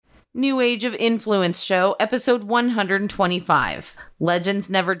New Age of Influence Show, episode 125. Legends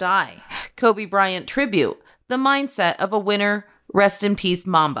Never Die. Kobe Bryant Tribute. The Mindset of a Winner. Rest in Peace,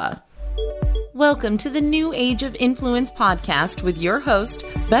 MAMBA. Welcome to the New Age of Influence podcast with your host,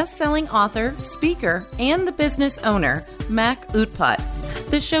 best-selling author, speaker, and the business owner, Mac Utpat.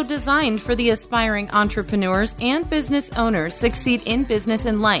 The show designed for the aspiring entrepreneurs and business owners succeed in business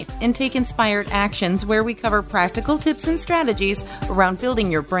and life and take inspired actions where we cover practical tips and strategies around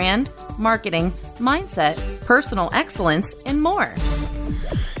building your brand, marketing, mindset, personal excellence, and more.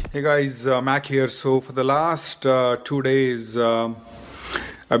 Hey guys, Mac here. So for the last 2 days,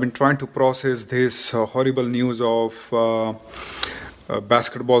 I've been trying to process this horrible news of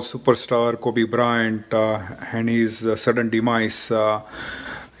basketball superstar Kobe Bryant and his sudden demise,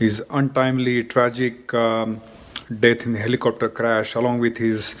 his untimely, tragic death in a helicopter crash, along with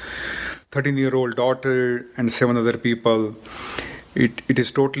his 13-year-old daughter and 7 other people. It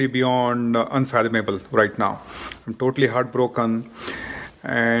is totally beyond unfathomable right now. I'm totally heartbroken,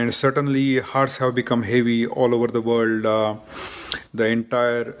 and certainly hearts have become heavy all over the world. The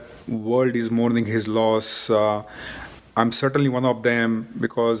entire world is mourning his loss. I'm certainly one of them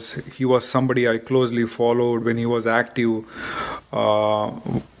because he was somebody I closely followed when he was active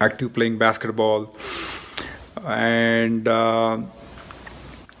playing basketball. And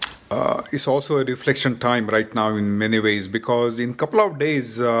it's also a reflection time right now in many ways, because in a couple of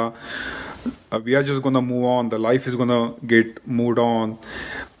days, we are just going to move on. The life is going to get moved on.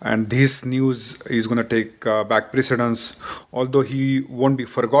 And this news is going to take back precedence. Although he won't be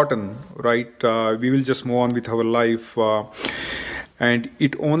forgotten, right? We will just move on with our life. And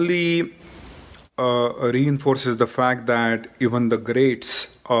it only reinforces the fact that even the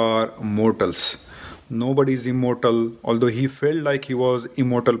greats are mortals. Nobody is immortal. Although he felt like he was an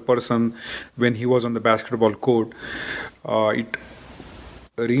immortal person when he was on the basketball court, it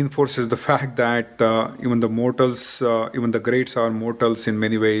reinforces the fact that even the mortals, even the greats are mortals in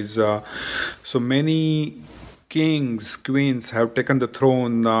many ways. So many kings, queens have taken the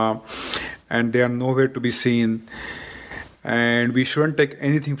throne and they are nowhere to be seen. And we shouldn't take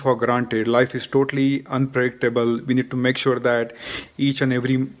anything for granted. Life is totally unpredictable. We need to make sure that each and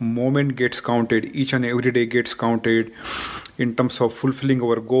every moment gets counted, each and every day gets counted in terms of fulfilling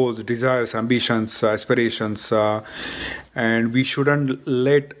our goals, desires, ambitions, aspirations. And we shouldn't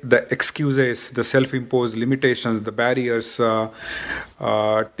let the excuses, the self-imposed limitations, the barriers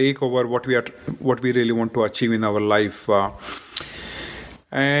take over what we really want to achieve in our life.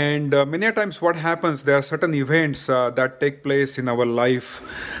 And many a times what happens, there are certain events that take place in our life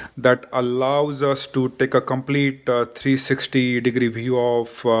that allows us to take a complete 360-degree view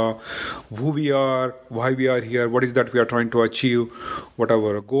of who we are, why we are here, what is that we are trying to achieve, what are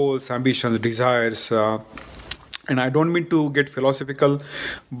our goals, ambitions, desires. And I don't mean to get philosophical,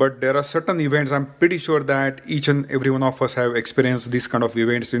 but there are certain events, I'm pretty sure that each and every one of us have experienced these kind of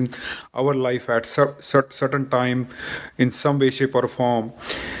events in our life at certain time, in some way, shape or form.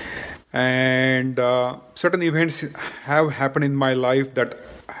 And certain events have happened in my life that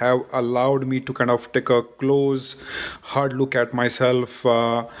have allowed me to kind of take a close, hard look at myself.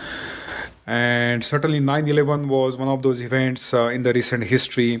 And certainly 9/11 was one of those events in the recent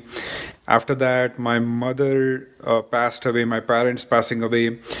history. After that, my mother passed away, my parents passing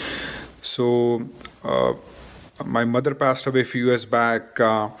away. So my mother passed away a few years back,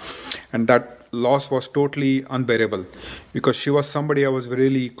 and that loss was totally unbearable because she was somebody I was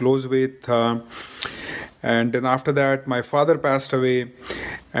really close with. And then after that, my father passed away.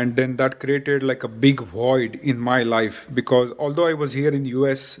 And then that created like a big void in my life, because although I was here in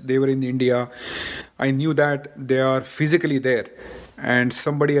US, they were in India, I knew that they are physically there and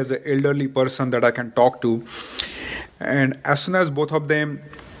somebody as an elderly person that I can talk to. And as soon as both of them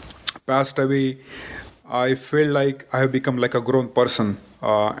passed away, I felt like I have become like a grown person.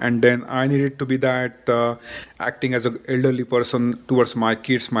 And then I needed to be that acting as an elderly person towards my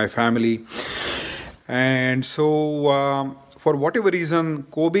kids, my family. And so for whatever reason,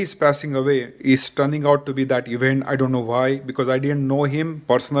 Kobe's passing away is turning out to be that event. I don't know why, because I didn't know him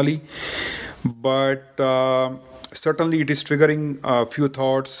personally. But certainly it is triggering a few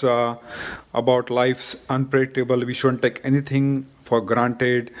thoughts about life's unpredictable. We shouldn't take anything for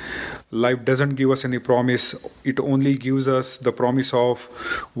granted. Life doesn't give us any promise. It only gives us the promise of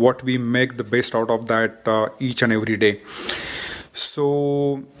what we make the best out of that each and every day.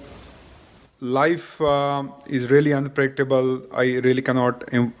 So life is really unpredictable. I really cannot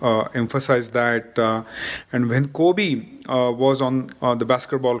emphasize that. And when Kobe was on the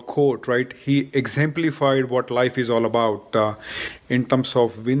basketball court, right, he exemplified what life is all about in terms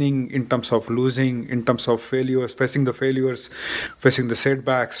of winning, in terms of losing, in terms of failures, facing the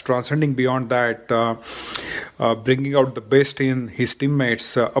setbacks, transcending beyond that, bringing out the best in his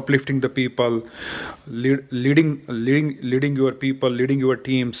teammates, uplifting the people, leading your people, leading your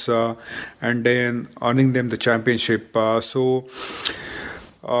teams, and then earning them the championship.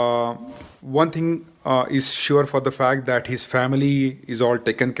 One thing is sure for the fact that his family is all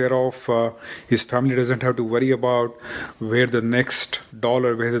taken care of. His family doesn't have to worry about where the next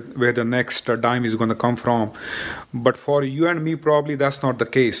dollar, where the next dime is going to come from. But for you and me, probably that's not the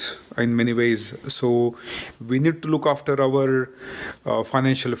case in many ways. So we need to look after our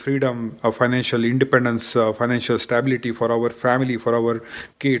financial freedom, financial independence, financial stability for our family, for our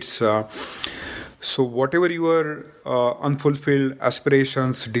kids. So whatever your unfulfilled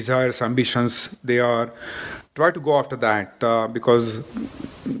aspirations, desires, ambitions, they are, try to go after that because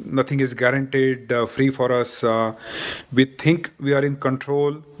nothing is guaranteed free for us. We think we are in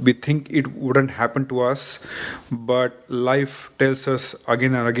control. We think it wouldn't happen to us. But life tells us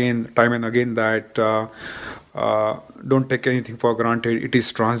again and again, time and again, that don't take anything for granted. It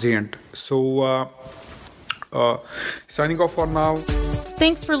is transient. So signing off for now.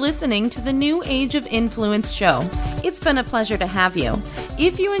 Thanks for listening to the New Age of Influence show. It's been a pleasure to have you.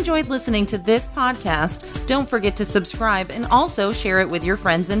 If you enjoyed listening to this podcast, don't forget to subscribe and also share it with your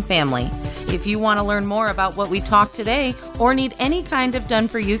friends and family. If you want to learn more about what we talked today or need any kind of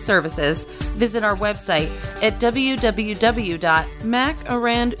done-for-you services, visit our website at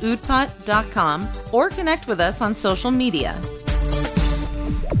www.macarandutpat.com or connect with us on social media.